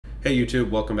Hey YouTube,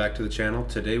 welcome back to the channel.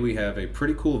 Today we have a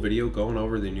pretty cool video going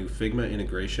over the new Figma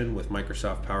integration with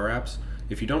Microsoft Power Apps.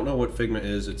 If you don't know what Figma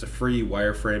is, it's a free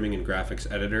wireframing and graphics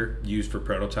editor used for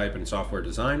prototype and software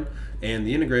design, and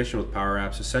the integration with Power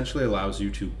Apps essentially allows you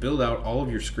to build out all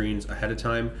of your screens ahead of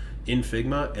time in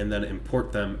Figma and then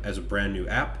import them as a brand new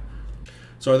app.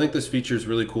 So I think this feature is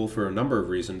really cool for a number of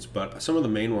reasons, but some of the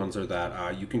main ones are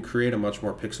that you can create a much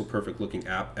more pixel perfect looking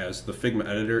app, as the Figma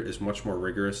editor is much more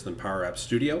rigorous than Power Apps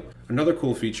Studio. Another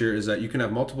cool feature is that you can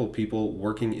have multiple people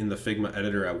working in the Figma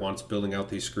editor at once building out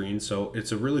these screens, so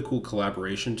it's a really cool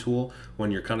collaboration tool when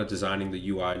you're kind of designing the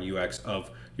UI and UX of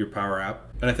your Power App.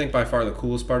 And I think by far the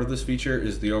coolest part of this feature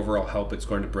is the overall help it's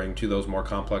going to bring to those more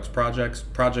complex projects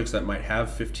that might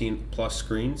have 15 plus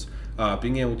screens.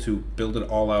 Being able to build it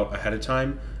all out ahead of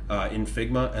time in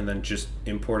Figma and then just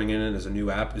importing it in as a new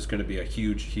app is going to be a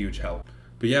huge help.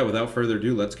 But yeah, without further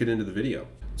ado, let's get into the video.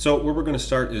 So where we're going to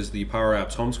start is the Power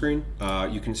Apps home screen.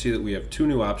 You can see that we have two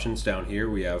new options down here.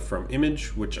 We have from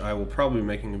image, which I will probably be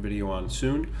making a video on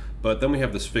soon, but then we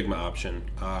have this Figma option.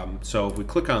 So if we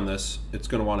click on this, it's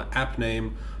going to want an app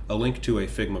name, a link to a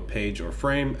Figma page or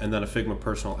frame, and then a Figma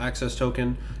personal access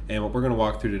token. And what we're going to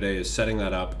walk through today is setting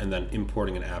that up and then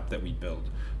importing an app that we build.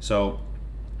 So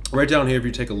right down here, if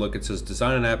you take a look, it says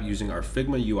design an app using our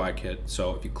Figma UI Kit.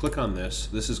 So if you click on this,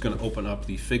 this is going to open up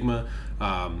the Figma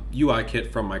UI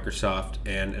Kit from Microsoft,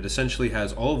 and it essentially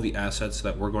has all of the assets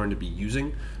that we're going to be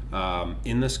using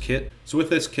in this kit. So with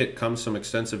this kit comes some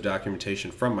extensive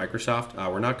documentation from Microsoft.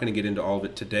 We're not going to get into all of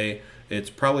it today. It's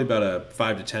probably about a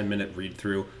 5 to 10 minute read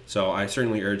through. So I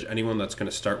certainly urge anyone that's going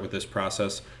to start with this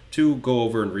process to go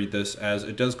over and read this, as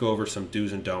it does go over some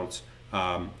do's and don'ts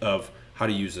of how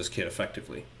to use this kit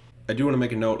effectively. I do want to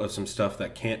make a note of some stuff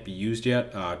that can't be used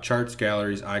yet. Charts,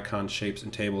 galleries, icons, shapes,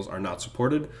 and tables are not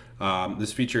supported.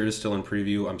 This feature is still in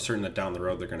preview. I'm certain that down the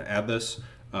road they're going to add this.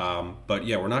 But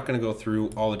yeah, we're not going to go through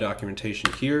all the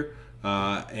documentation here,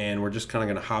 and we're just kind of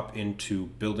going to hop into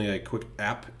building a quick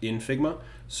app in Figma.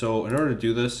 So in order to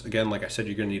do this, again, like I said,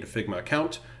 you're going to need a Figma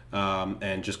account,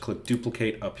 and just click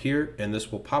duplicate up here, and this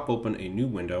will pop open a new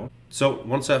window. So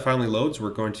once that finally loads,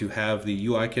 we're going to have the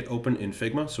UI kit open in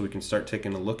Figma so we can start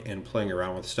taking a look and playing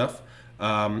around with stuff.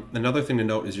 Another thing to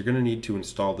note is you're going to need to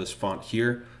install this font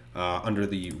here under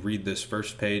the read this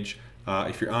first page.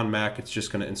 If you're on Mac, it's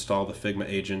just going to install the Figma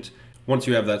agent. Once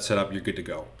you have that set up, you're good to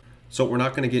go. So we're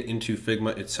not going to get into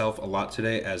Figma itself a lot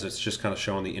today, as it's just kind of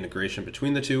showing the integration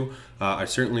between the two. I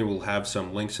certainly will have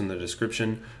some links in the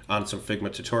description on some Figma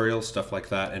tutorials, stuff like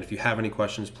that. And if you have any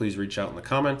questions, please reach out in the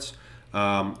comments.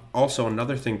 Also,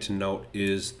 another thing to note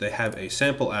is they have a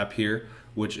sample app here,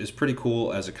 which is pretty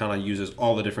cool, as it kind of uses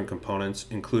all the different components,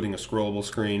 including a scrollable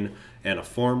screen and a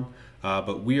form.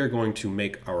 But we are going to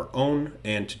make our own,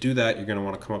 and to do that, you're going to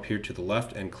want to come up here to the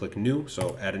left and click new,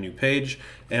 so add a new page,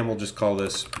 and we'll just call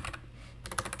this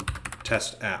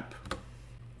test app.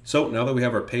 So now that we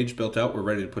have our page built out, we're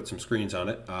ready to put some screens on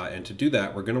it, and to do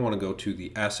that, we're going to want to go to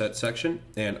the asset section,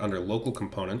 and under local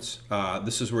components,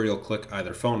 this is where you'll click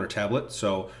either phone or tablet.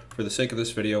 So for the sake of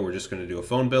this video, we're just going to do a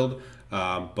phone build,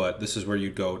 but this is where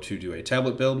you'd go to do a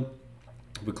tablet build.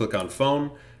 We click on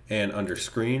phone, and under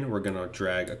screen, we're going to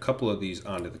drag a couple of these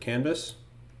onto the canvas.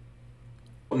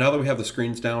 Now that we have the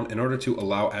screens down, in order to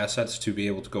allow assets to be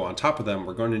able to go on top of them,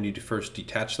 we're going to need to first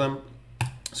detach them.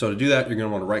 So to do that, you're going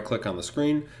to want to right click on the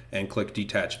screen and click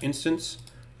detach instance,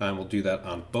 and we'll do that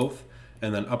on both.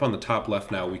 And then up on the top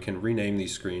left now, we can rename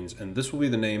these screens, and this will be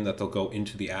the name that they'll go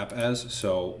into the app as.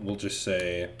 So we'll just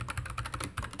say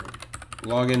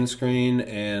login screen,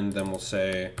 and then we'll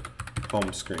say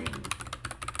home screen.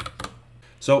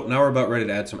 So now we're about ready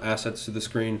to add some assets to the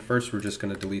screen. First, we're just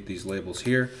going to delete these labels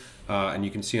here, and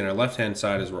you can see on our left hand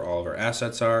side is where all of our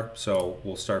assets are. So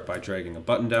we'll start by dragging a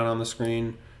button down on the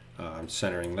screen. I'm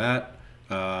centering that,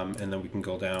 and then we can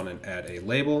go down and add a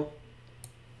label,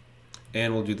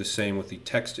 and we'll do the same with the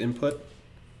text input.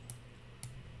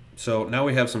 So now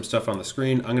we have some stuff on the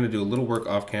screen. I'm going to do a little work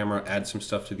off camera, add some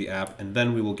stuff to the app, and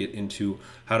then we will get into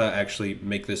how to actually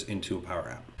make this into a Power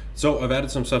App. So I've added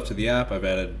some stuff to the app. I've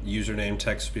added username,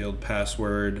 text field,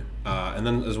 password, and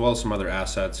then as well as some other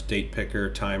assets, date picker,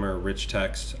 timer, rich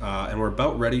text, and we're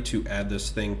about ready to add this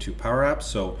thing to Power Apps.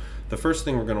 So the first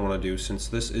thing we're going to want to do, since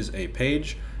this is a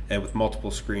page and with multiple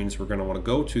screens, we're going to want to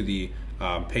go to the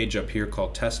page up here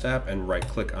called test app and right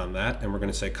click on that, and we're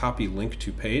going to say copy link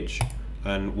to page,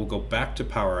 and we'll go back to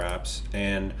Power Apps,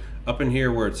 and up in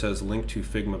here where it says link to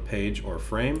Figma page or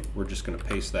frame, we're just going to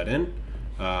paste that in.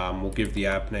 We'll give the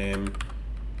app name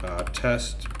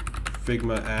test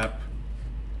Figma app,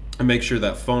 And make sure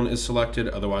that phone is selected,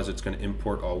 otherwise it's going to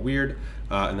import all weird.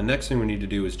 And the next thing we need to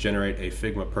do is generate a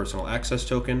Figma personal access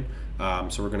token.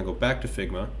 So we're going to go back to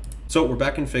Figma. So we're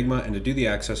back in Figma, and to do the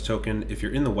access token, if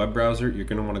you're in the web browser, you're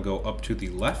going to want to go up to the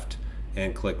left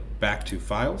and click back to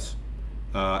files.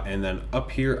 And then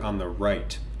up here on the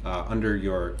right, under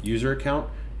your user account,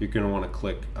 you're going to want to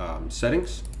click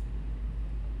settings.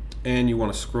 And you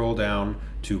want to scroll down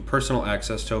to personal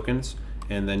access tokens,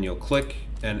 and then you'll click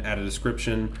and add a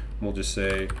description. We'll just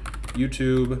say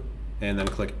YouTube, and then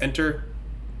click enter.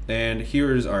 And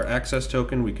here is our access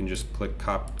token. We can just click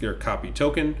copy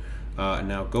token. And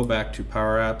now go back to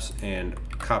Power Apps and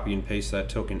copy and paste that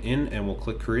token in, and we'll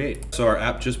click create. So our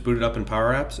app just booted up in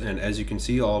Power Apps, and as you can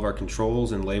see, all of our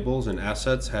controls and labels and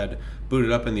assets had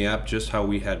booted up in the app just how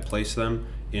we had placed them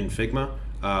in Figma.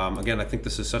 Again, I think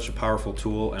this is such a powerful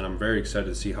tool, and I'm very excited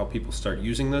to see how people start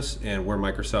using this and where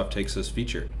Microsoft takes this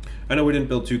feature. I know we didn't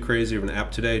build too crazy of an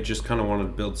app today, just kind of wanted to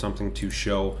build something to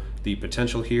show the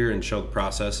potential here and show the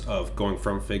process of going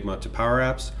from Figma to Power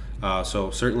Apps. So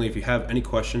certainly if you have any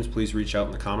questions, please reach out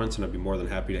in the comments and I'd be more than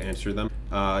happy to answer them.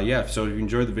 Yeah, so if you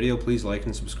enjoyed the video, please like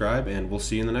and subscribe, and we'll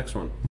see you in the next one.